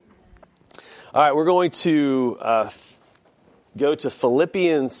All right, we're going to go to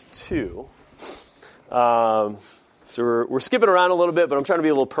Philippians 2. So we're skipping around a little bit, but I'm trying to be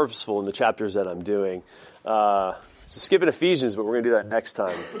a little purposeful in the chapters that I'm doing. So skipping Ephesians, but we're going to do that next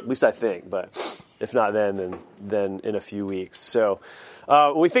time. At least I think, but if not then in a few weeks. So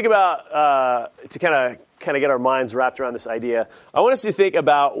when we think about, to kind of get our minds wrapped around this idea, I want us to think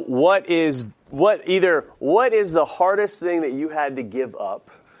about what is the hardest thing that you had to give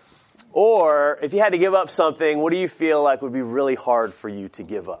up, or if you had to give up something, what do you feel like would be really hard for you to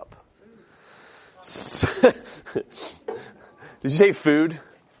give up? Did you say food?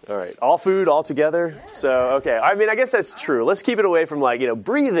 All right. All food, all together? So, okay. I mean, I guess that's true. Let's keep it away from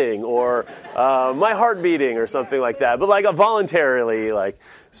breathing or my heart beating or something like that. But a voluntarily,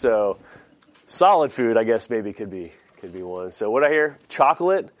 so solid food, I guess maybe could be one. So what I hear?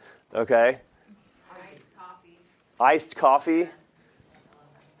 Chocolate? Okay. Iced coffee?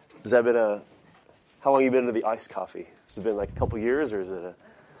 Has that been how long have you been into the iced coffee? Has it been a couple years, or is it a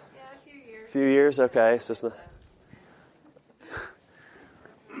few years. Few years, okay. So it's not...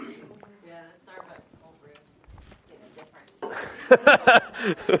 Yeah, the Starbucks cold brew.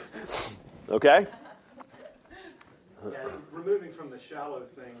 It's different. Okay. Yeah, removing from the shallow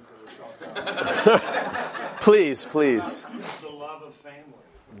things that we're talking about. Please. The love of family.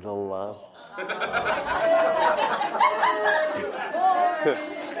 The love.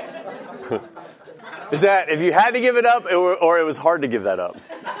 Is that if you had to give it up, or it was hard to give that up?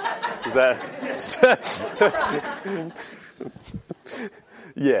 Is that?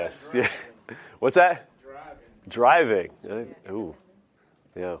 Yes. Yeah. What's that? Driving. Ooh.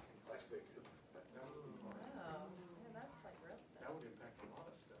 Yeah.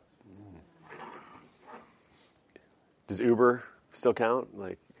 Does Uber still count?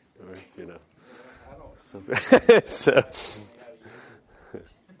 So.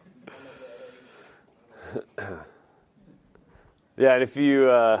 Yeah, and if you,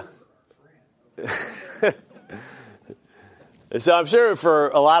 so I'm sure for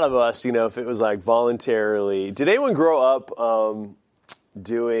a lot of us, if it was voluntarily, did anyone grow up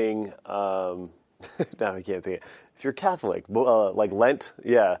doing, no, I can't think. If you're Catholic, Lent,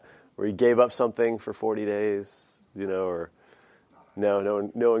 yeah, where you gave up something for 40 days, or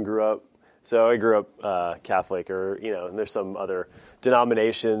no one grew up. So I grew up Catholic, or and there's some other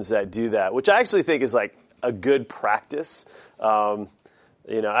denominations that do that, which I actually think is a good practice. I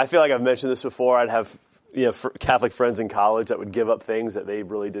feel like I've mentioned this before. I'd have Catholic friends in college that would give up things that they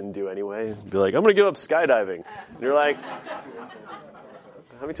really didn't do anyway. Be like, I'm going to give up skydiving, and you're like,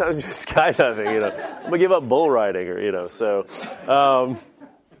 how many times do you do skydiving? I'm going to give up bull riding, or so.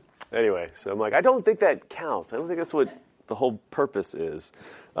 Anyway, so I'm like, I don't think that counts. I don't think that's what the whole purpose is.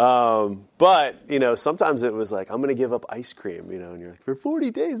 But, sometimes it was I'm going to give up ice cream, and you're like, for 40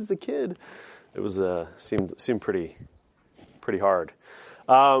 days as a kid. It was, seemed pretty hard.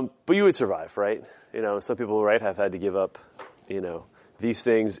 But you would survive, right? Some people, right, have had to give up, these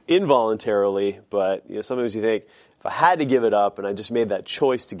things involuntarily. But, sometimes you think, if I had to give it up and I just made that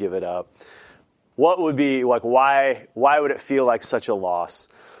choice to give it up, what would be, why would it feel like such a loss?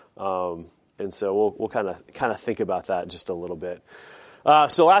 And so we'll kind of think about that just a little bit.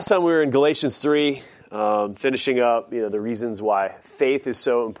 So last time we were in Galatians 3, finishing up, the reasons why faith is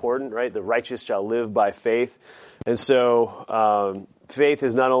so important, right? The righteous shall live by faith. And so faith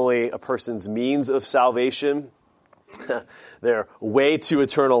is not only a person's means of salvation, their way to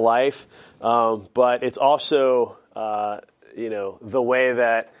eternal life, but it's also, the way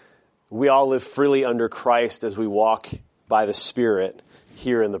that we all live freely under Christ as we walk by the Spirit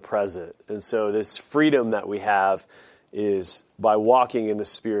here in the present. And so this freedom that we have is by walking in the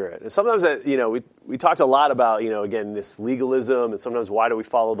Spirit. And sometimes that, we talked a lot about, again, this legalism, and sometimes why do we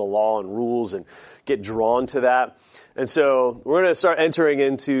follow the law and rules and get drawn to that. And so we're going to start entering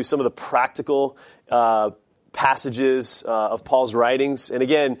into some of the practical passages of Paul's writings. And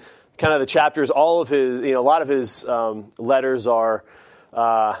again, kind of the chapters, all of his, a lot of his letters are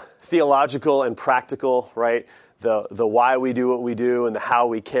theological and practical, right? The why we do what we do and the how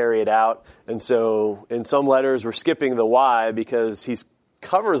we carry it out. And so in some letters we're skipping the why because he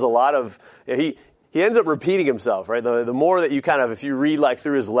covers a lot of, he ends up repeating himself, right? The more that you if you read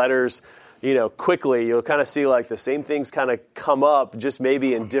through his letters, quickly, you'll kind of see the same things kind of come up, just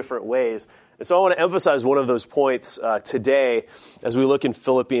maybe in different ways. And so I want to emphasize one of those points today as we look in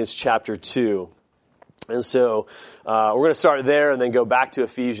Philippians chapter 2. And so we're going to start there and then go back to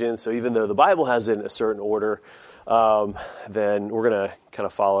Ephesians. So even though the Bible has it in a certain order, then we're going to kind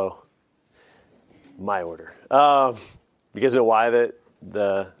of follow my order. You guys know why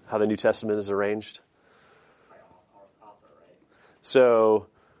how the New Testament is arranged? So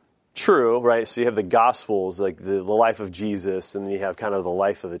true, right? So you have the Gospels, like the life of Jesus, and then you have kind of the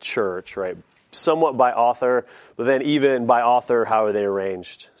life of the church, right? Somewhat by author, but then even by author, how are they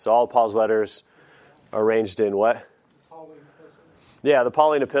arranged? So all of Paul's letters are arranged in what? Pauline epistles. Yeah, the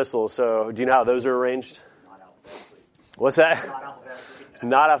Pauline epistles. So do you know how those are arranged? Not alphabetically. What's that? Not alphabetically.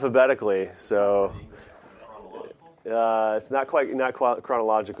 Not alphabetically. So it's not quite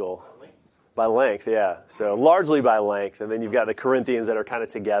chronological. By length, yeah. So largely by length, and then you've got the Corinthians that are kind of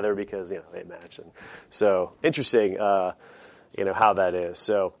together because they match. And so interesting, how that is.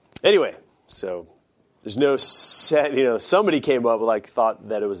 So anyway, so there's no set. Somebody came up with thought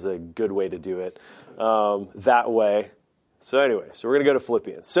that it was a good way to do it that way. So anyway, so we're going to go to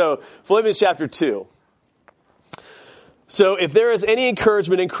Philippians. So Philippians chapter 2. So if there is any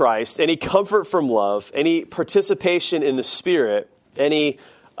encouragement in Christ, any comfort from love, any participation in the Spirit, any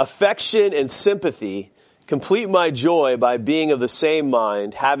affection and sympathy, complete my joy by being of the same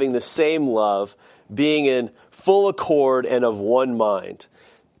mind, having the same love, being in full accord and of one mind.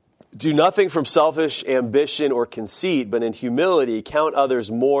 Do nothing from selfish ambition or conceit, but in humility count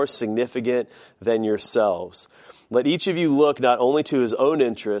others more significant than yourselves. Let each of you look not only to his own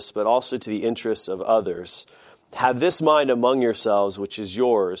interests, but also to the interests of others. Have this mind among yourselves, which is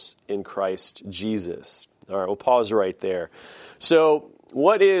yours in Christ Jesus. All right, we'll pause right there. So,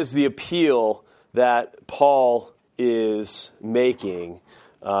 what is the appeal that Paul is making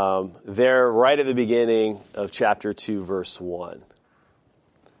there right at the beginning of chapter 2, verse 1?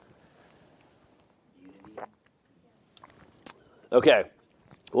 Okay.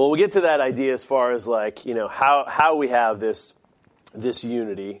 Well, we'll get to that idea as far as how we have this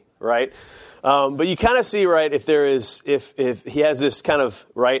unity, right? But you kind of see, right, if he has this kind of,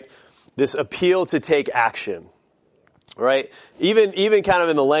 right, this appeal to take action, right? Even kind of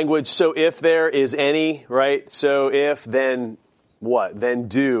in the language, so if there is any, right? So if, then what? Then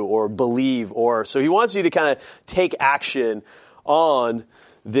do or believe or, so he wants you to kind of take action on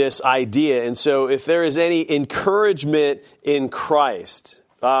this idea. And so if there is any encouragement in Christ,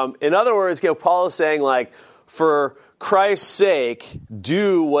 in other words, Paul is saying for Christ's sake,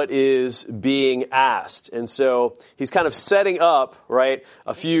 do what is being asked. And so he's kind of setting up, right,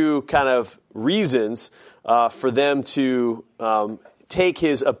 a few kind of reasons for them to take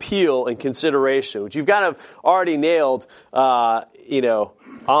his appeal in consideration, which you've kind of already nailed, on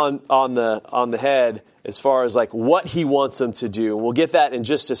the head as far as what he wants them to do. We'll get that in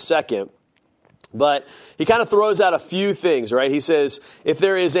just a second. But he kind of throws out a few things, right? He says, if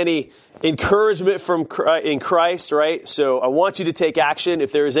there is any encouragement in Christ, right? So I want you to take action.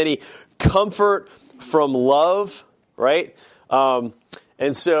 If there is any comfort from love, right? And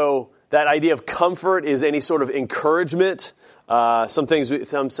so that idea of comfort is any sort of encouragement. Sometimes we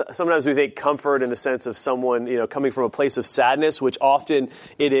think comfort in the sense of someone, coming from a place of sadness, which often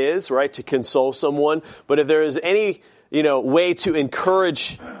it is, right? To console someone. But if there is any, way to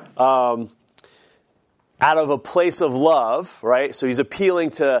encourage, out of a place of love, right? So he's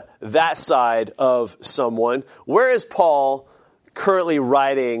appealing to that side of someone. Where is Paul currently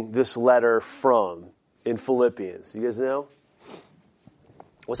writing this letter from in Philippians? You guys know?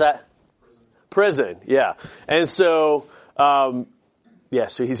 What's that? Prison, yeah. And so,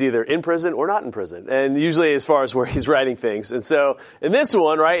 so he's either in prison or not in prison. And usually as far as where he's writing things. And so in this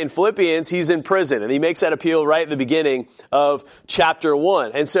one, right, in Philippians, he's in prison. And he makes that appeal right at the beginning of chapter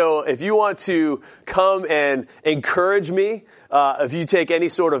 1. And so if you want to come and encourage me, if you take any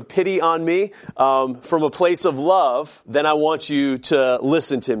sort of pity on me from a place of love, then I want you to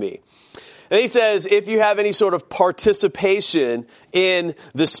listen to me. And he says, if you have any sort of participation in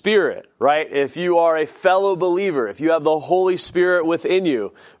the Spirit, right? If you are a fellow believer, if you have the Holy Spirit within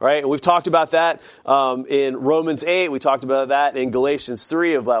you, right? And we've talked about that in Romans 8. We talked about that in Galatians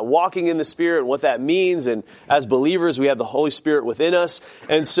 3 about walking in the Spirit and what that means. And as believers, we have the Holy Spirit within us.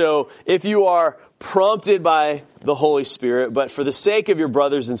 And so if you are prompted by the Holy Spirit, but for the sake of your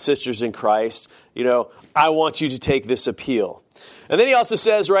brothers and sisters in Christ, I want you to take this appeal. And then he also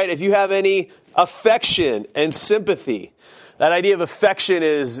says, right, if you have any affection and sympathy, that idea of affection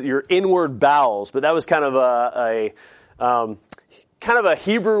is your inward bowels, but that was kind of a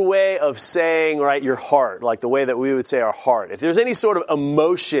Hebrew way of saying, right, your heart, like the way that we would say our heart. If there's any sort of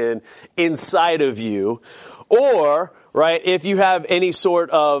emotion inside of you, or, right, if you have any sort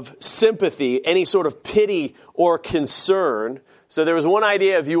of sympathy, any sort of pity or concern. So there was one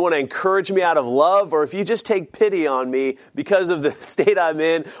idea if you want to encourage me out of love, or if you just take pity on me because of the state I'm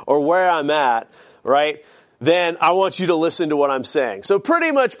in or where I'm at, right? then I want you to listen to what I'm saying. So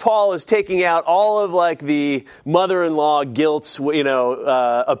pretty much Paul is taking out all of like the mother-in-law guilt,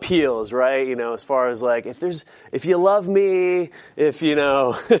 appeals, right? As far as like, if you love me, if you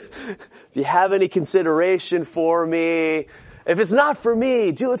have any consideration for me, if it's not for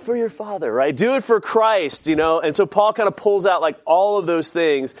me, do it for your Father, right? Do it for Christ, And so Paul kind of pulls out like all of those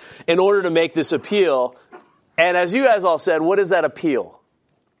things in order to make this appeal. And as you guys all said, what is that appeal?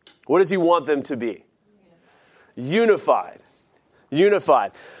 What does he want them to be? Unified.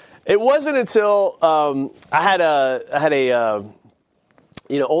 It wasn't until I had a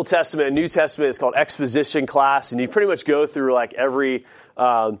Old Testament and New Testament. It's called exposition class, and you pretty much go through like every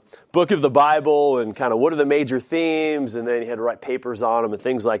book of the Bible and kind of what are the major themes, and then you had to write papers on them and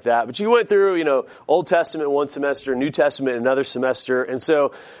things like that. But you went through, Old Testament one semester, New Testament another semester, and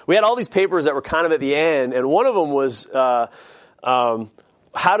so we had all these papers that were kind of at the end, and one of them was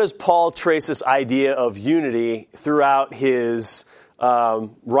how does Paul trace this idea of unity throughout his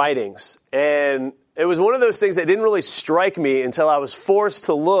writings? And it was one of those things that didn't really strike me until I was forced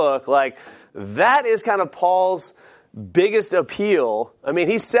to look like that is kind of Paul's biggest appeal. I mean,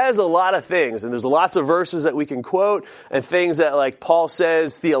 he says a lot of things, and there's lots of verses that we can quote and things that like Paul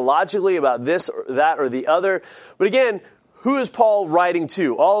says theologically about this or that or the other. But again, who is Paul writing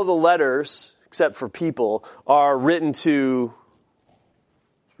to? All of the letters, except for people, are written to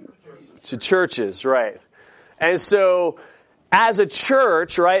churches, right? And so as a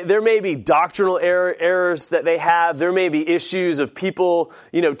church, right, there may be doctrinal errors that they have. There may be issues of people,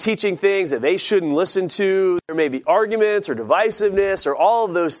 teaching things that they shouldn't listen to. There may be arguments or divisiveness or all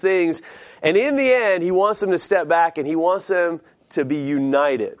of those things. And in the end, he wants them to step back and he wants them to be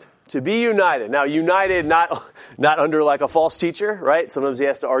united. To be united. Now, united not under like a false teacher, right? Sometimes he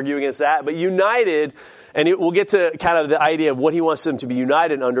has to argue against that. But united. And we'll get to kind of the idea of what he wants them to be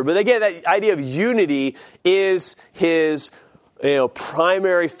united under. But again, that idea of unity is his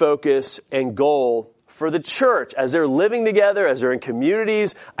primary focus and goal for the church. As they're living together, as they're in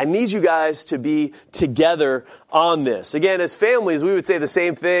communities, I need you guys to be together on this. Again, as families, we would say the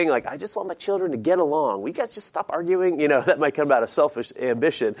same thing. Like, I just want my children to get along. We guys just stop arguing. That might come out of selfish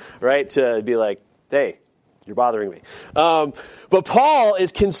ambition, right? To be like, hey, you're bothering me. But Paul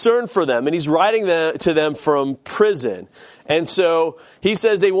is concerned for them, and he's writing to them from prison. And so he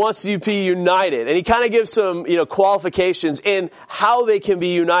says he wants you to be united. And he kind of gives some, qualifications in how they can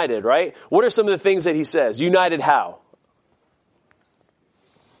be united, right? What are some of the things that he says? United how?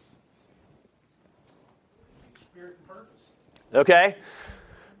 Spirit and purpose. Okay.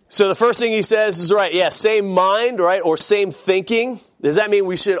 So the first thing he says is, right, yeah, same mind, right, or same thinking. Does that mean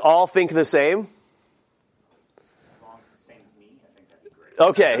we should all think the same?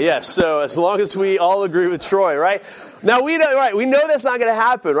 Okay, yes. So as long as we all agree with Troy, right? Now we know that's not going to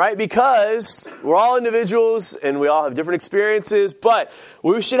happen, right? Because we're all individuals and we all have different experiences, but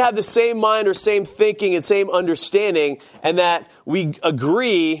we should have the same mind or same thinking and same understanding, and that we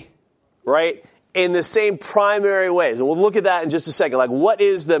agree, right, in the same primary ways. And we'll look at that in just a second. Like, what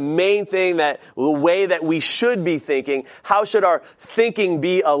is the main thing the way that we should be thinking? How should our thinking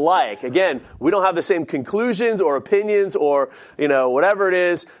be alike? Again, we don't have the same conclusions or opinions or, whatever it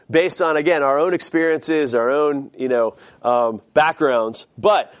is based on, again, our own experiences, our own, backgrounds.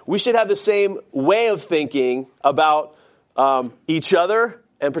 But we should have the same way of thinking about each other,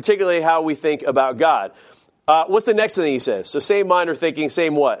 and particularly how we think about God. What's the next thing he says? So same mind or thinking,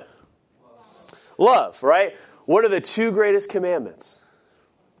 same what? Love, right? What are the two greatest commandments?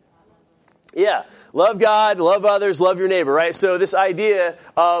 Yeah. Love God, love others, love your neighbor, right? So this idea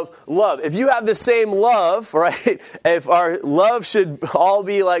of love. If you have the same love, right? If our love should all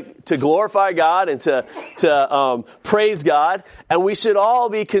be like to glorify God and to praise God, and we should all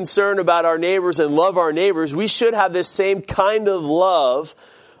be concerned about our neighbors and love our neighbors, we should have this same kind of love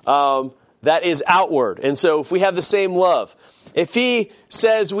that is outward. And so if we have the same love, if he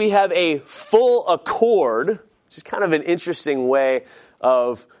says we have a full accord, which is kind of an interesting way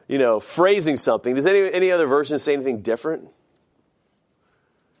of, phrasing something. Does any other version say anything different?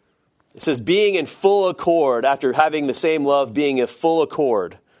 It says being in full accord, after having the same love, being in full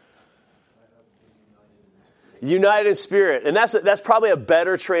accord. United in spirit. And that's probably a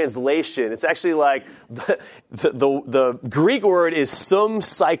better translation. It's actually like the Greek word is sum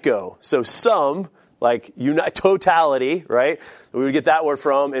psycho. So sum, like totality, right? We would get that word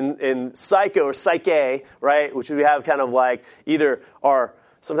from. In psycho or psyche, right? Which we have kind of like either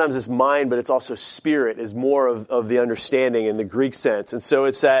sometimes it's mind, but it's also spirit is more of the understanding in the Greek sense. And so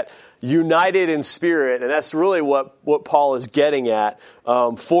it's that united in spirit. And that's really what Paul is getting at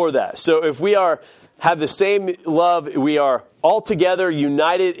for that. So if we have the same love, we are all together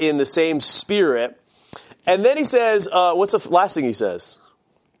united in the same spirit. And then he says, what's the last thing he says?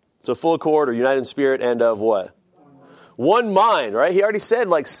 So full accord or united in spirit and of what? One mind, right? He already said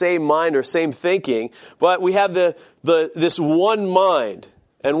like same mind or same thinking, but we have this one mind.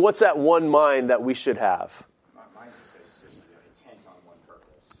 And what's that one mind that we should have? Mine just says intent on one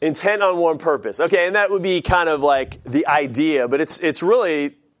purpose. Intent on one purpose. Okay, and that would be kind of like the idea, but it's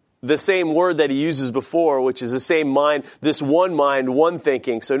really the same word that he uses before, which is the same mind, this one mind, one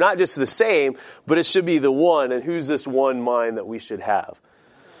thinking. So not just the same, but it should be the one. And who's this one mind that we should have?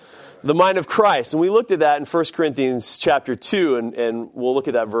 The mind of Christ. And we looked at that in 1 Corinthians chapter 2, and we'll look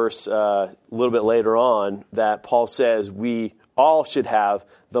at that verse a little bit later on, that Paul says we all have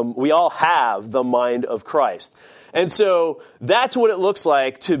the mind of Christ. And so that's what it looks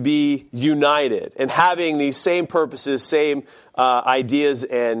like to be united and having these same purposes, same ideas,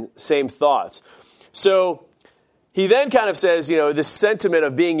 and same thoughts. So he then kind of says, this sentiment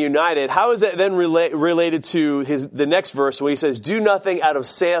of being united, how is that then related to the next verse when he says, do nothing out of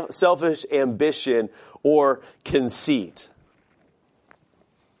selfish ambition or conceit?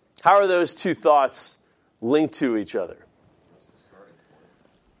 How are those two thoughts linked to each other?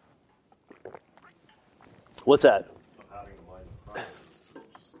 What's that? Having the mind of Christ is to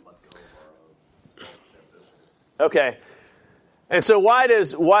just let go of our own selfish ambitions. Okay. And so why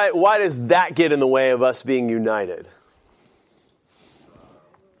does that get in the way of us being united?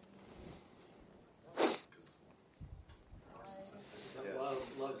 Love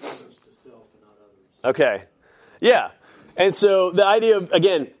others to self and not others. Okay. Yeah. And so the idea of,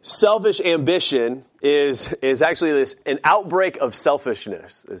 again, selfish ambition is actually an outbreak of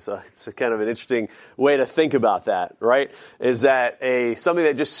selfishness. It's a kind of an interesting way to think about that, right? Is that something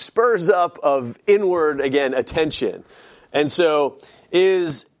that just spurs up of inward, again, attention. And so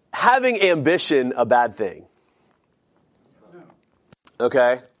is having ambition a bad thing? No.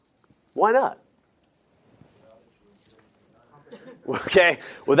 Okay. Why not? Okay.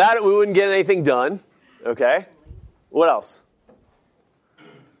 Without it, we wouldn't get anything done. Okay. What else?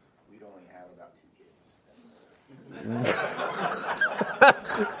 We'd only have about 2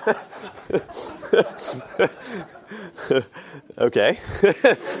 kids. Okay.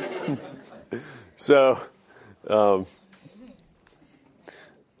 So, I'm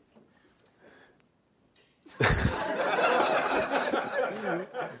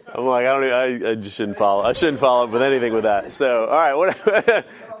like, I just shouldn't follow. I shouldn't follow up with anything with that. So, all right. What?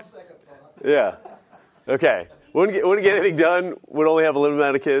 Yeah. Okay. Wouldn't get anything done. Would only have a limited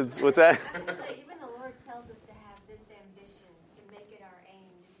amount of kids. What's that? Even the Lord tells us to have this ambition, to make it our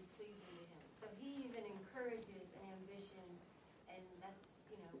aim, to be pleasing to Him. So He even encourages an ambition, and that's,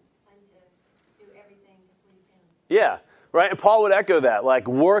 when to do everything to please Him. Yeah. Right? And Paul would echo that. Like,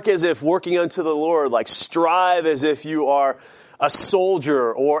 work as if working unto the Lord. Like, strive as if you are a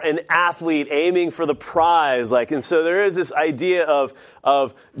soldier or an athlete aiming for the prize. And so there is this idea of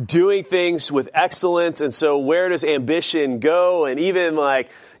doing things with excellence. And so where does ambition go? And even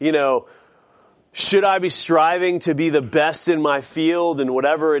should I be striving to be the best in my field and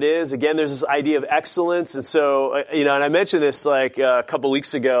whatever it is? Again, there's this idea of excellence. And so, and I mentioned this a couple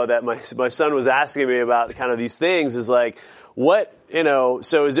weeks ago that my son was asking me about kind of these things is what,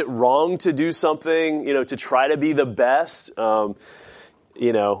 so is it wrong to do something, to try to be the best?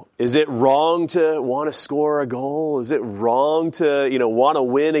 Is it wrong to want to score a goal? Is it wrong to, want to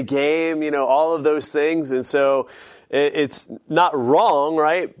win a game? All of those things. And so it's not wrong,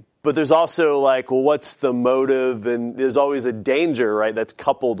 right? But there's also what's the motive? And there's always a danger, right, that's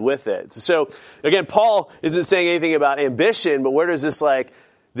coupled with it. So again, Paul isn't saying anything about ambition, but where does this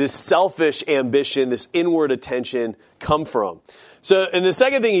selfish ambition, this inward attention come from? So, and the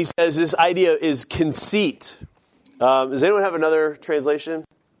second thing he says, this idea is conceit. Does anyone have another translation?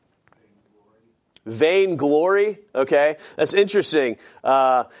 Vain glory. Okay, that's interesting.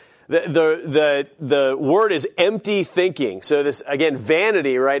 The word is empty thinking. So this, again,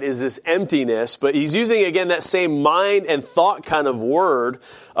 vanity, right, is this emptiness. But he's using, again, that same mind and thought kind of word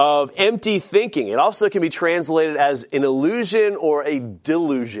of empty thinking. It also can be translated as an illusion or a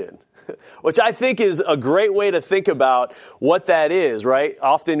delusion, which I think is a great way to think about what that is, right?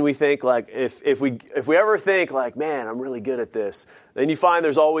 Often we think if we ever think man, I'm really good at this, then you find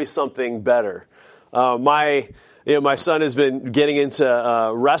there's always something better. My son has been getting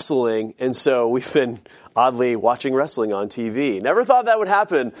into wrestling, and so we've been oddly watching wrestling on TV. Never thought that would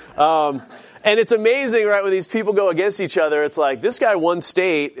happen. And it's amazing, right, when these people go against each other, it's this guy won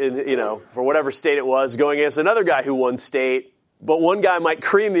state, and, for whatever state it was, going against another guy who won state, but one guy might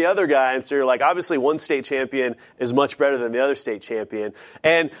cream the other guy, and so you're obviously one state champion is much better than the other state champion.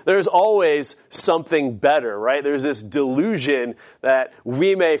 And there's always something better, right? There's this delusion that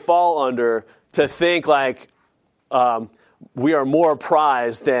we may fall under to think like we are more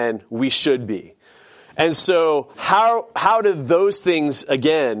prized than we should be. And so how do those things,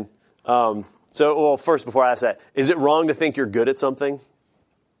 again, first, before I ask that, is it wrong to think you're good at something?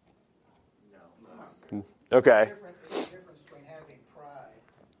 No. Okay. There's a difference between having pride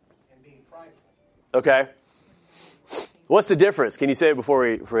and being prideful. Okay. What's the difference? Can you say it before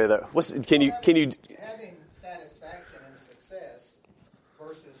we that? Can you Having satisfaction and success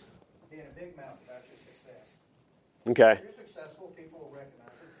versus being a big mouth about your success. Okay. If you're successful, people will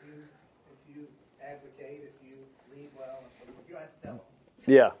recognize it. If you advocate, if you lead well, you don't have to tell them.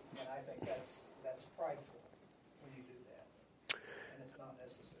 Yeah. And I think that's prideful when you do that, and it's not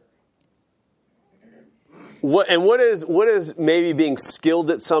necessary. What is maybe being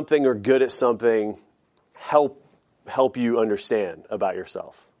skilled at something or good at something help you understand about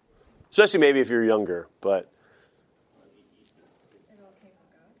yourself? Especially maybe if you're younger, but It all came from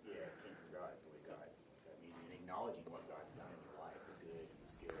God. Yeah, it came from God. It's the way God. I mean, and acknowledging what God's done in your life, the good and the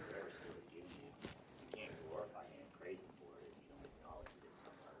skill, whatever skill He's given you, you can't glorify Him and praise Him for it if you don't acknowledge it at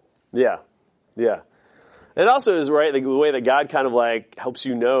some level. yeah. It also is right the way that God kind of like helps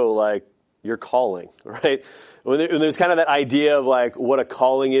you know like your calling, right? When there's kind of that idea of like what a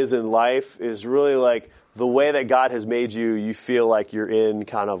calling is in life is really like the way that God has made you, you feel like you're in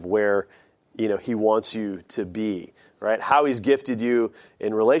kind of where, He wants you to be, right? How He's gifted you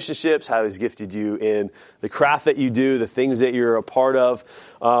in relationships, how He's gifted you in the craft that you do, the things that you're a part of.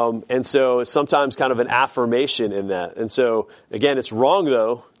 And so it's sometimes kind of an affirmation in that. And so, again, it's wrong,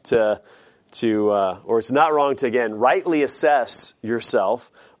 though, or it's not wrong to, again, rightly assess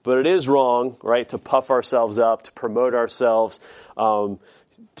yourself, but it is wrong, right, to puff ourselves up, to promote ourselves,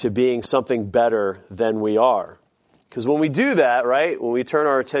 to being something better than we are. Because when we do that, right, when we turn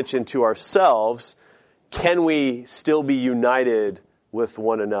our attention to ourselves, can we still be united with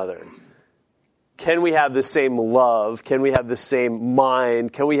one another? Can we have the same love? Can we have the same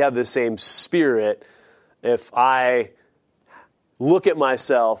mind? Can we have the same spirit if I look at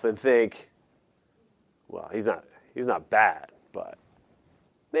myself and think, well, he's not bad, but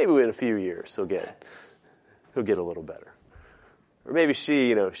maybe in a few years he'll get a little better. Or maybe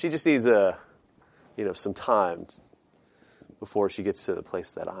she just needs some time before she gets to the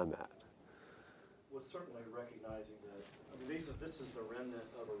place that I'm at. Well, certainly recognizing that, this is the remnant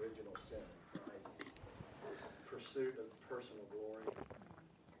of original sin, right? This pursuit of personal glory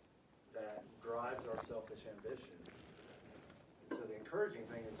that drives our selfish ambition. And so the encouraging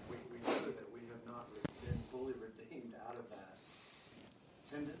thing is we know that we have not been fully redeemed out of that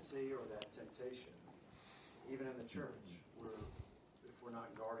tendency or that temptation. Even in the church, if we're not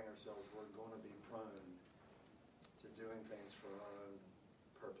guarding ourselves, we're going to be prone to doing things for our own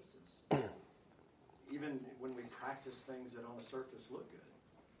purposes. Even when we practice things that on the surface look good,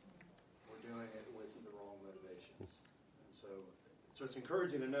 we're doing it with the wrong motivations. And so it's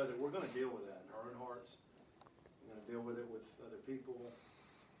encouraging to know that we're going to deal with that in our own hearts. We're going to deal with it with other people.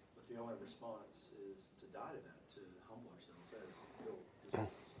 But the only response is to die to that, to humble ourselves as Bill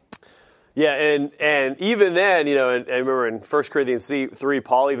desires. Yeah, and even then, and I remember in 1 Corinthians 3,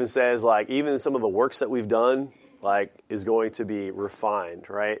 Paul even says, like, even some of the works that we've done, like, is going to be refined,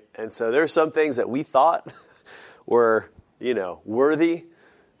 right? And so there's some things that we thought were, worthy,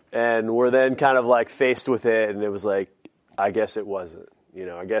 and we're then kind of, like, faced with it, and it was like, I guess it wasn't.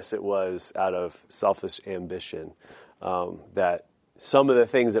 I guess it was out of selfish ambition that some of the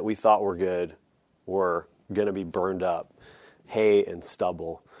things that we thought were good were going to be burned up, hay and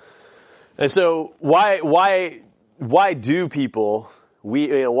stubble. And so why do people,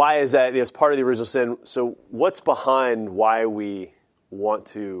 why is that? It's part of the original sin. So what's behind why we want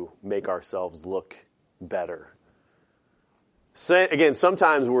to make ourselves look better? So, again,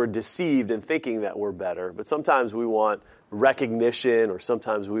 sometimes we're deceived in thinking that we're better, but sometimes we want recognition, or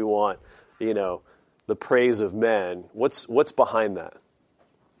sometimes we want, the praise of men. What's behind that?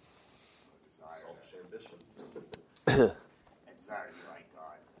 Selfish ambition. And desire to be like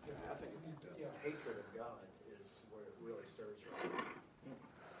God. I think it's hatred of God is where it really stirs from.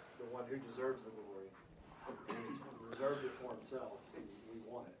 The one who deserves the glory, who's reserved it for himself, and we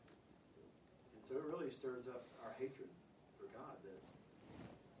want it. And so it really stirs up our hatred for God that,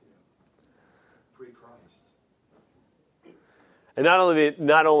 pre-Christ. And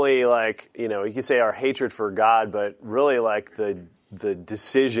not only like, you can say our hatred for God, but really like the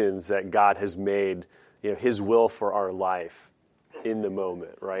decisions that God has made, His will for our life in the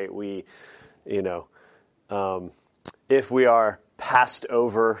moment, right? We, if we are passed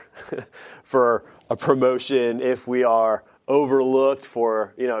over for a promotion, if we are overlooked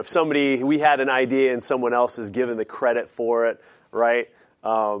for, if we had an idea and someone else is given the credit for it, right?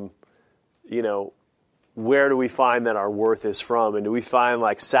 where do we find that our worth is from? And do we find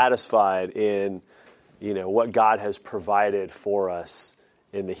satisfied in, what God has provided for us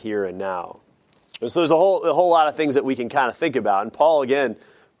in the here and now? And so there's a whole lot of things that we can kind of think about. And Paul, again,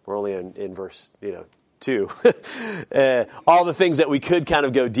 we're only in verse, 2. All the things that we could kind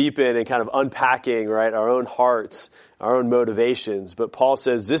of go deep in and kind of unpacking, right, our own hearts, our own motivations. But Paul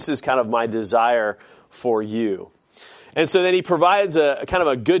says, this is kind of my desire for you. And so then he provides a kind of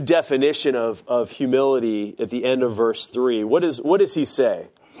a good definition of humility at the end of verse 3. What does he say?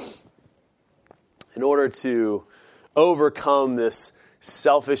 In order to overcome this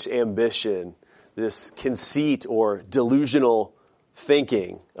selfish ambition, this conceit or delusional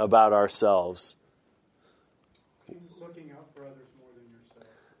thinking about ourselves. Looking out for others more than yourself.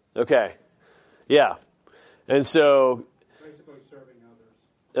 Okay. Yeah. And so... basically serving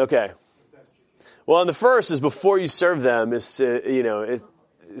others. Okay. Well, and the first is before you serve them, it says, in the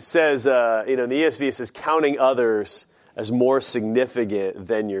ESV, it says counting others as more significant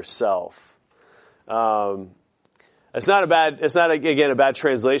than yourself. It's not a bad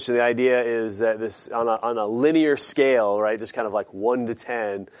translation. The idea is that this, on a linear scale, right, just kind of like 1 to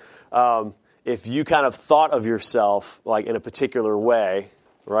 10, if you kind of thought of yourself like in a particular way,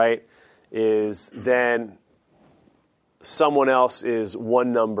 right, is then someone else is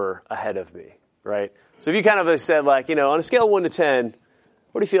one number ahead of me. Right? So if you kind of said on a scale of 1 to 10,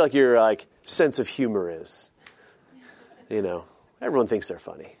 what do you feel like your sense of humor is? Everyone thinks they're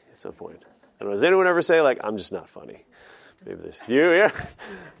funny at some point. I don't know, does anyone ever say I'm just not funny? Maybe there's you, yeah?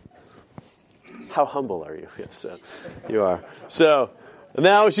 How humble are you? Yes, so you are. So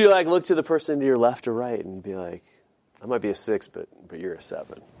now would you look to the person to your left or right and be like, I might be a 6, but you're a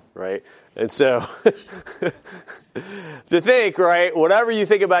 7. Right? And so to think, right, whatever you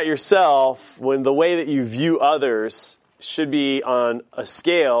think about yourself, when the way that you view others should be on a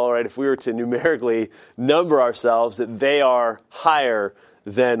scale, right, if we were to numerically number ourselves, that they are higher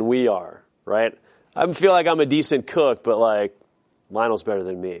than we are, right? I feel like I'm a decent cook, but Lionel's better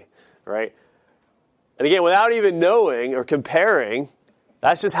than me, right? And again, without even knowing or comparing,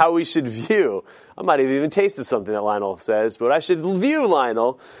 that's just how we should view. I might have even tasted something that Lionel says, but I should view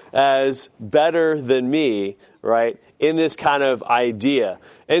Lionel as better than me, right, in this kind of idea.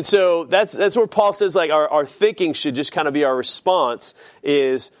 And so that's where Paul says our thinking should just kind of be our response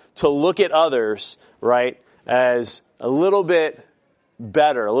is to look at others, right, as a little bit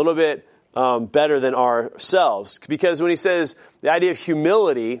better than ourselves. Because when he says the idea of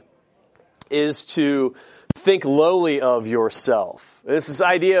humility is to think lowly of yourself. And it's this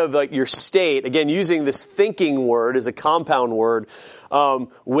idea of your state, again, using this thinking word as a compound word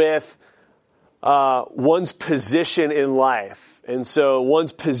with one's position in life. And so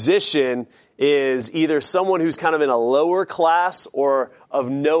one's position is either someone who's kind of in a lower class or of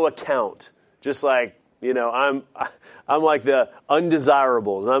no account. Just I'm like the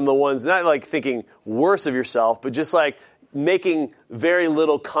undesirables. I'm the ones, not thinking worse of yourself, but just making very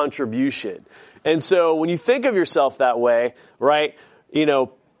little contribution. And so when you think of yourself that way, right,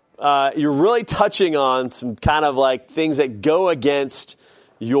 you're really touching on some kind of things that go against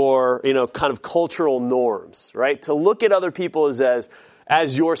your, kind of cultural norms, right? To look at other people as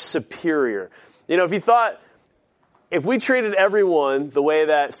your superior. If we treated everyone the way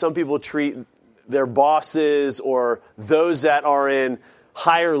that some people treat their bosses or those that are in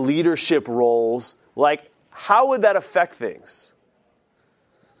higher leadership roles, how would that affect things?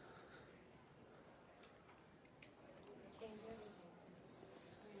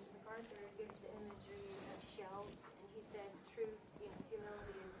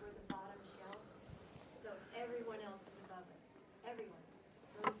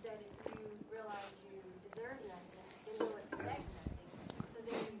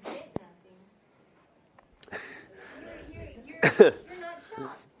 You're not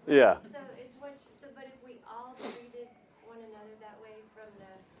shocked. Yeah. But if we all treated one another that way, from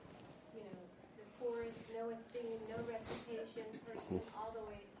the poorest, no esteem, no reputation person, all the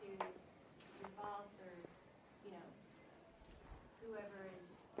way to your boss or, whoever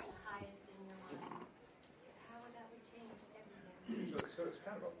is the highest in your mind, how would that change everything? So it's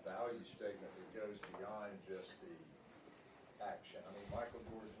kind of a value statement that goes beyond just the action. I mean, Michael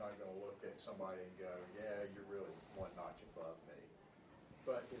Jordan's not going to look at somebody and go, yeah, you're really one notch above me.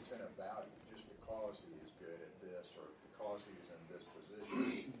 But it's in a value. Just because he is good at this or because he is in this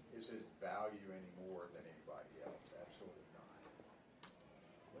position, is his value any more than anybody else? Absolutely not.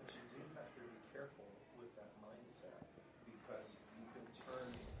 But you do have to be careful with that mindset, because you can turn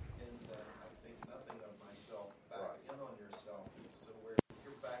in that I think nothing of myself back in on yourself, so where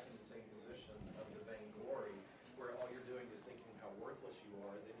you're back in the same position of the vainglory, where all you're doing is thinking how worthless you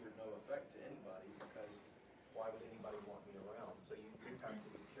are, then you're no effect to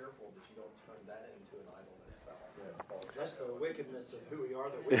That's the wickedness of who we are,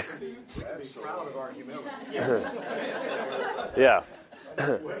 that we can be proud of our humility. Yeah.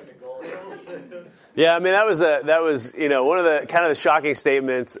 Yeah, I mean that was one of the kind of the shocking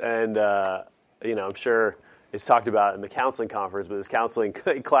statements, and I'm sure it's talked about in the counseling conference, but this counseling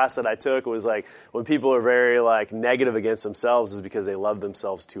class that I took was like when people are very like negative against themselves is because they love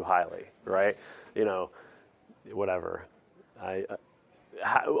themselves too highly, right? Whatever.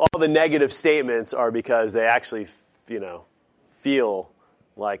 All the negative statements are because they actually, feel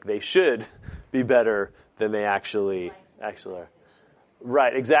like they should be better than they actually are.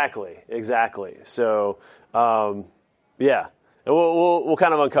 Right, exactly. So, yeah. And we'll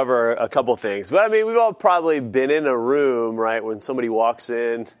kind of uncover a couple things. But I mean, we've all probably been in a room, right, when somebody walks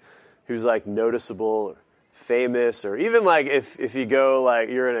in who's like noticeable or famous, or even like if you go, like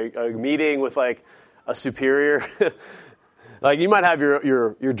you're in a meeting with like a superior, like you might have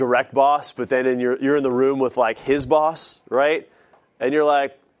your direct boss, but then you're in the room with like his boss, right? And you're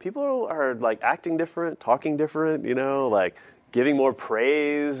like, people are like acting different, talking different, like giving more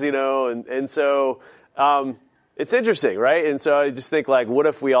praise, and so it's interesting, right? And so I just think like, what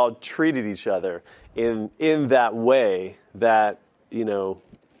if we all treated each other in that way that,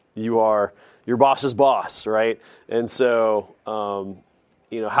 you are your boss's boss, right? And so,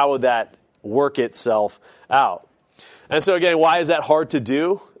 how would that work itself out? And so again, why is that hard to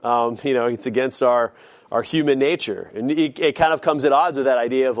do? It's against our human nature. And it kind of comes at odds with that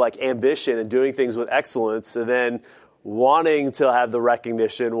idea of like ambition and doing things with excellence, and then wanting to have the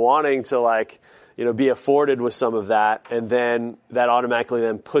recognition, wanting to like, be afforded with some of that, and then that automatically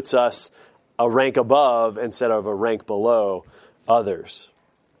then puts us a rank above instead of a rank below others.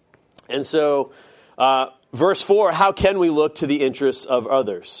 And so, verse 4, how can we look to the interests of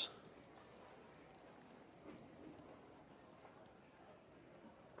others?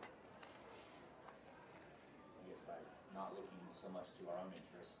 I guess by not looking so much to our own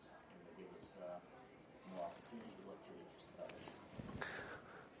interests, it will give us more opportunity to look to the interests of others.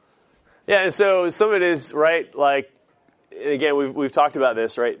 Yeah, and so some of it is, right, like, and again, we've talked about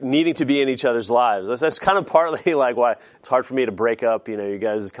this, right, needing to be in each other's lives. That's kind of partly like why it's hard for me to break up, you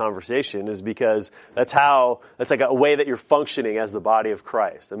guys' conversation, is because that's like a way that you're functioning as the body of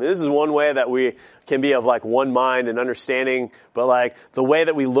Christ. I mean, this is one way that we can be of like one mind and understanding, but like the way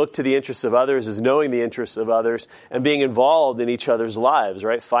that we look to the interests of others is knowing the interests of others and being involved in each other's lives,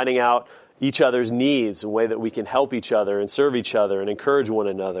 right, finding out each other's needs, a way that we can help each other and serve each other and encourage one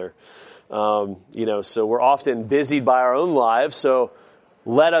another. So we're often busied by our own lives, so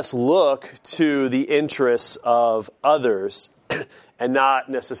let us look to the interests of others and not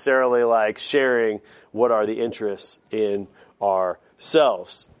necessarily like sharing what are the interests in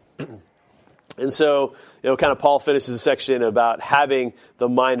ourselves. And so, kind of Paul finishes the section about having the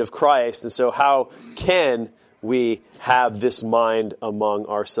mind of Christ, and so how can we have this mind among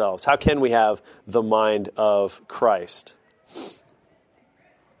ourselves? How can we have the mind of Christ?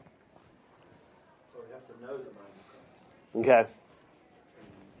 Okay.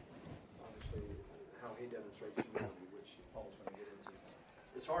 Obviously, how he demonstrates humility, which Paul's going to get into.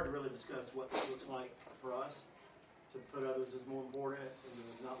 It's hard to really discuss what it looks like for us to put others as more important and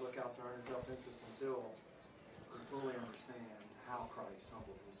to not look out to our own self-interest until we fully understand how Christ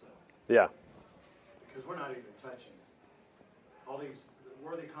humbled himself. Yeah. Because we're not even touching all these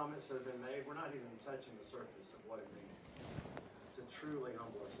worthy comments that have been made. We're not even touching the surface of what it means to truly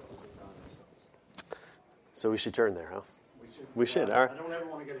humble ourselves and die ourselves. So we should turn there, huh? We should. Yeah, All right. I don't ever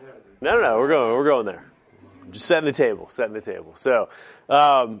want to get ahead of you. No. We're going there. Just setting the table. So,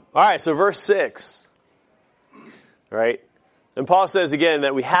 all right. So verse 6. Right. And Paul says again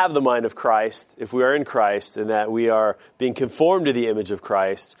that we have the mind of Christ if we are in Christ, and that we are being conformed to the image of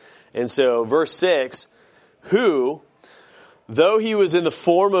Christ. And so verse 6, who, though he was in the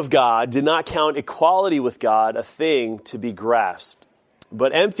form of God, did not count equality with God a thing to be grasped,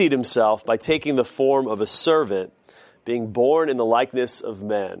 but emptied himself by taking the form of a servant, being born in the likeness of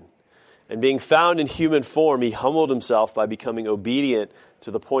men. And being found in human form, he humbled himself by becoming obedient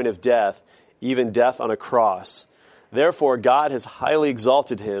to the point of death, even death on a cross. Therefore, God has highly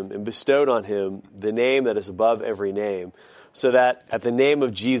exalted him and bestowed on him the name that is above every name, so that at the name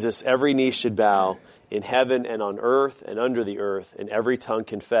of Jesus every knee should bow in heaven and on earth and under the earth, and every tongue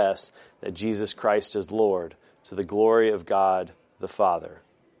confess that Jesus Christ is Lord, to the glory of God the Father.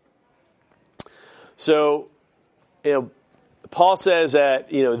 So, Paul says that,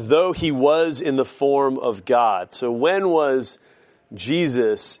 though he was in the form of God. So when was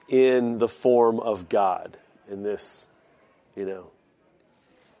Jesus in the form of God? In this,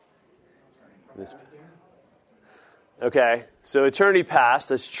 this. Okay, so eternity past,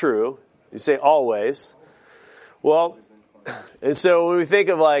 that's true. You say always. Well, And so when we think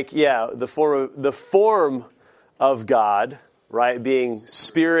of the form of God, right, being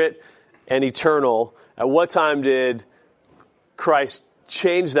spirit and eternal, at what time did Christ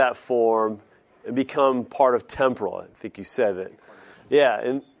change that form and become part of temporal? I think you said that. Yeah,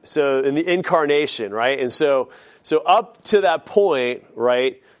 and so in the incarnation, right? And so up to that point,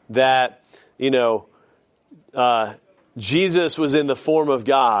 right, that, Jesus was in the form of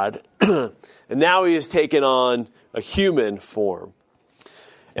God, and now he has taken on a human form.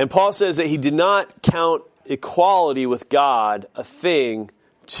 And Paul says that he did not count equality with God a thing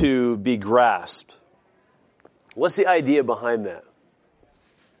to be grasped. What's the idea behind that?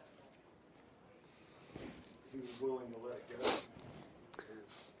 He was willing to let it go. His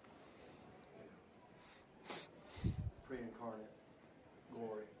pre-incarnate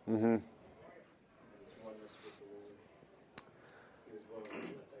glory. Mm-hmm. His oneness with the Lord. He was willing to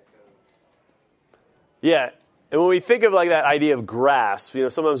let that go. Yeah, and when we think of that idea of grasp,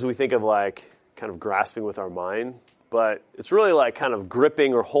 sometimes we think of kind of grasping with our mind, but it's really kind of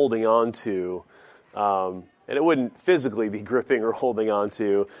gripping or holding on to, and it wouldn't physically be gripping or holding on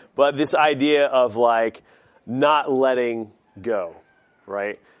to, but this idea of not letting go,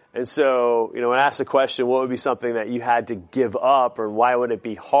 right? And so, when I ask the question, what would be something that you had to give up, or why would it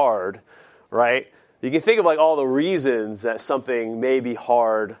be hard, right? You can think of all the reasons that something may be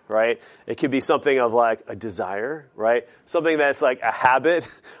hard, right? It could be something of a desire, right? Something that's a habit,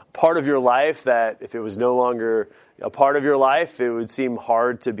 part of your life that if it was no longer a part of your life, it would seem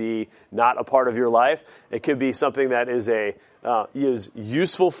hard to be not a part of your life. It could be something that is is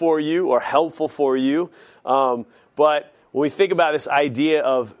useful for you or helpful for you. But when we think about this idea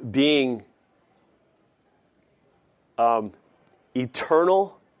of being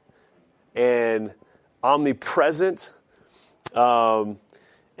eternal and omnipresent, and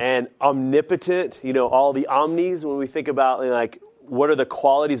omnipotent, all the omnis, when we think about what are the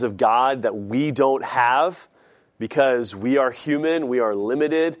qualities of God that we don't have because we are human, we are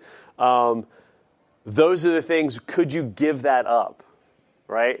limited. Those are the things, could you give that up,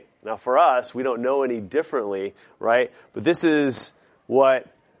 right? Now for us, we don't know any differently, right? But this is what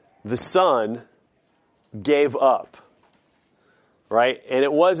the Son gave up. Right? And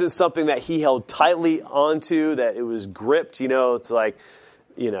it wasn't something that he held tightly onto, that it was gripped. It's if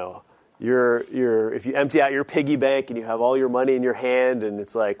you empty out your piggy bank and you have all your money in your hand, and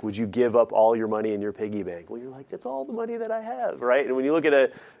it's would you give up all your money in your piggy bank? Well, you're that's all the money that I have, right? And when you look at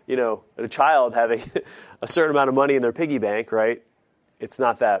a child having a certain amount of money in their piggy bank, right? It's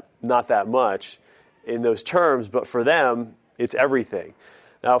not that much in those terms, but for them, it's everything.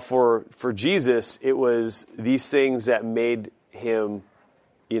 Now, for Jesus, it was these things that made him,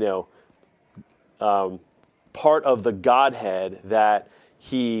 part of the Godhead that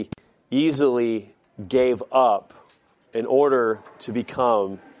he easily gave up in order to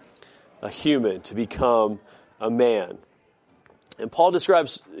become a human, to become a man. And Paul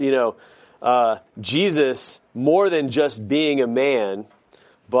describes, Jesus more than just being a man,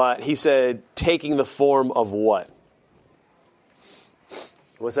 but he said taking the form of what?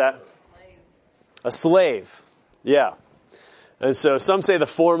 What's that? A slave. Yeah. And so some say the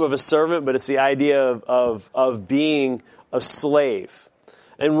form of a servant, but it's the idea of being a slave.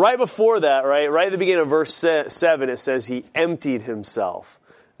 And right before that, right at the beginning of verse 7, it says he emptied himself.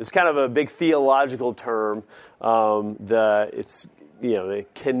 It's kind of a big theological term. It's the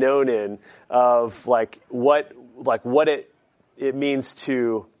kenonen of what it means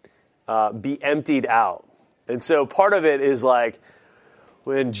to be emptied out. And so part of it is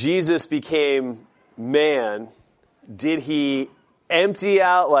when Jesus became man, did he empty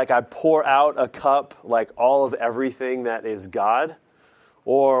out, I pour out a cup, all of everything that is God?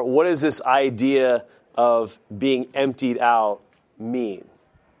 Or what does this idea of being emptied out mean?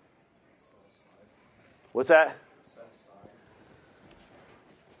 What's that? Set aside.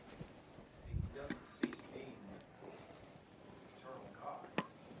 He doesn't cease being eternal God,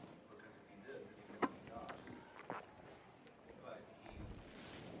 because if he did, then he wouldn't be God. But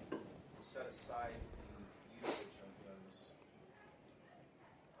he set aside the usage of those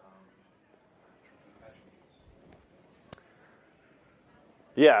attributes.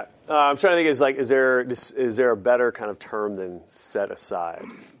 Yeah, I'm trying to think. Is there a better kind of term than set aside?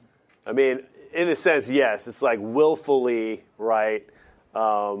 I mean, in a sense, yes. It's willfully, right?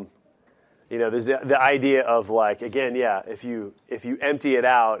 There's the idea of again, yeah. If you empty it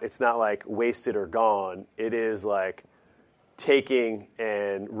out, it's not wasted or gone. It is taking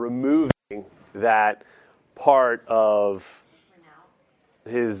and removing that part of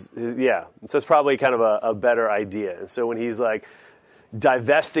his yeah. So it's probably kind of a better idea. And so when he's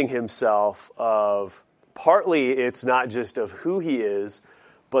divesting himself of partly it's not just of who he is,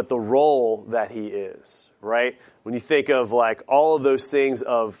 but the role that he is, right? When you think of like all of those things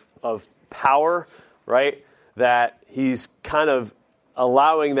of power, right? That he's kind of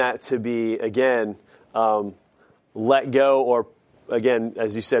allowing that to be, again, let go, or again,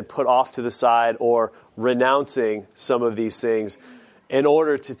 as you said, put off to the side, or renouncing some of these things in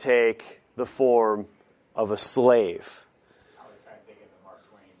order to take the form of a slave. I was kind of thinking of the Mark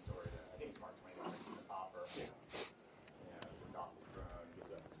Twain story. I think it's Mark Twain who makes the pauper. Gets off his throne,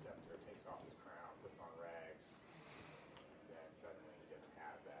 gives up his scepter, takes off his crown, puts on rags, and then suddenly he doesn't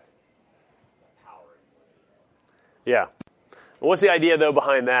have that power anymore. Yeah. What's the idea, though,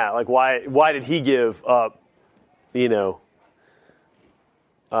 behind that? Like, why did he give up,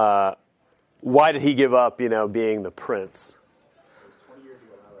 why did he give up, being the prince? So 20 years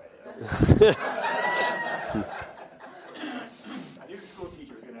ago when I read it. I knew the school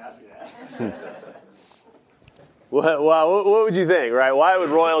teacher was going to ask me that. What would you think, right? Why would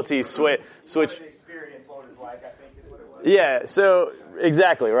royalty switch? Experience what it was like, I think, is what it was. Yeah, so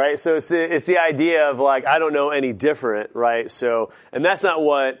exactly, right? So it's the idea of like, I don't know any different, right? So, and that's not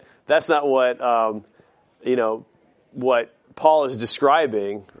what what Paul is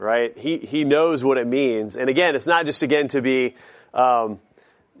describing, right? He knows what it means. And again, it's not just, again, to be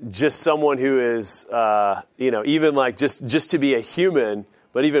just someone who is, even like just to be a human,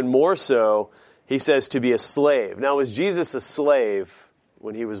 but even more so, he says to be a slave. Now, was Jesus a slave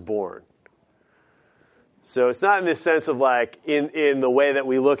when he was born? So it's not in this sense of like in the way that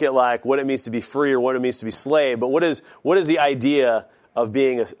we look at like what it means to be free or what it means to be slave, but what is the idea of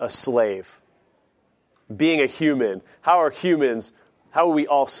being a slave? Being a human. How are we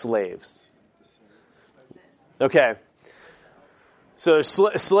all slaves? Okay. So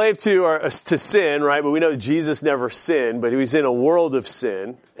slave to sin, right? But we know Jesus never sinned, but he was in a world of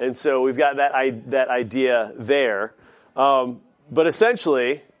sin. And so we've got that idea there. But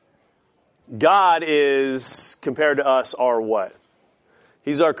essentially, God is, compared to us, our what?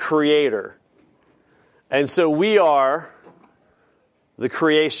 He's our creator. And so we are the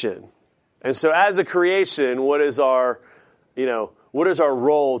creation. And so as a creation, what is our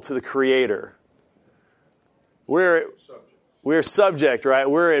role to the creator? We're subject, right?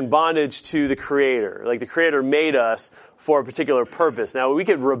 We're in bondage to the creator. Like the creator made us for a particular purpose. Now, we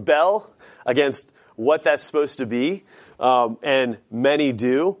could rebel against what that's supposed to be, and many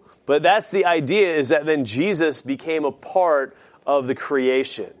do. But that's the idea, is that then Jesus became a part of the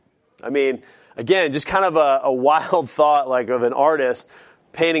creation. I mean, again, just kind of a wild thought, like of an artist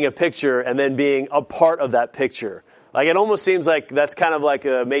painting a picture and then being a part of that picture. Like, it almost seems like that's kind of like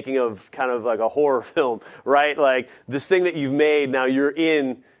a making of kind of like a horror film, right? Like, this thing that you've made, now you're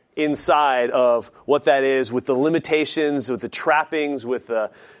inside of what that is, with the limitations, with the trappings, with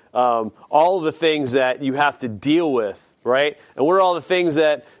the all of the things that you have to deal with, right? And what are all the things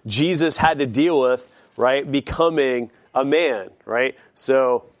that Jesus had to deal with, right? Becoming a man, right?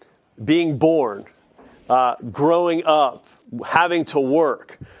 So, being born, growing up, having to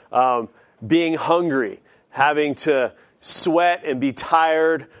work, being hungry, having to sweat and be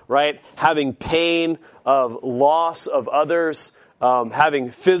tired, right? Having pain of loss of others, having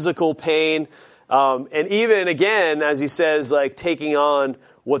physical pain, and even, again, as he says, like taking on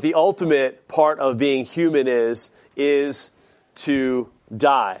what the ultimate part of being human is to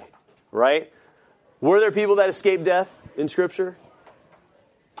die, right? Were there people that escaped death in Scripture?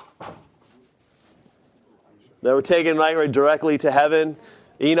 That were taken right directly to heaven?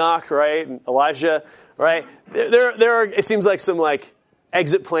 Enoch, right? And Elijah, right? There are, it seems like, some like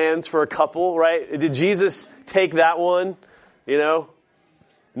exit plans for a couple, right? Did Jesus take that one?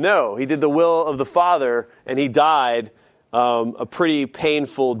 No, he did the will of the Father, and he died a pretty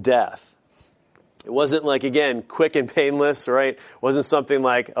painful death. It wasn't like, again, quick and painless, right? It wasn't something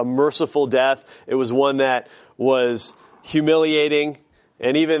like a merciful death. It was one that was humiliating.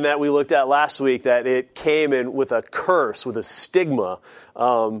 And even that we looked at last week, that it came in with a curse, with a stigma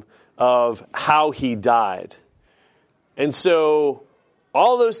of how he died. And so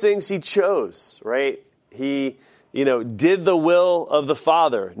all those things he chose, right? He, did the will of the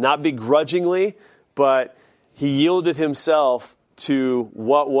Father, not begrudgingly, but he yielded himself to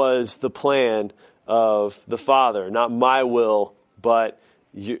what was the plan of the Father. Not my will, but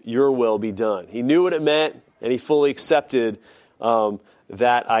your will be done. He knew what it meant, and he fully accepted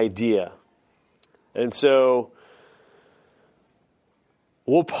that idea. And so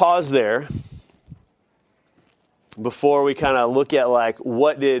we'll pause there before we kind of look at like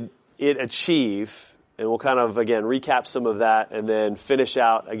what did it achieve, and we'll kind of again recap some of that and then finish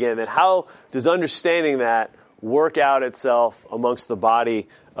out again. Then how does understanding that work out itself amongst the body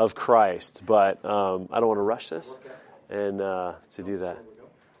of Christ. But I don't want to rush this, and to do that,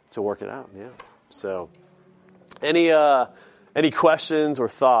 to work it out. Yeah. So, any questions or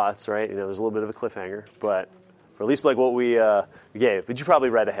thoughts? Right? There's a little bit of a cliffhanger, but for at least like what we gave. But you probably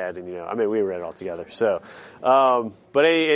read ahead, and we read it all together. So, but any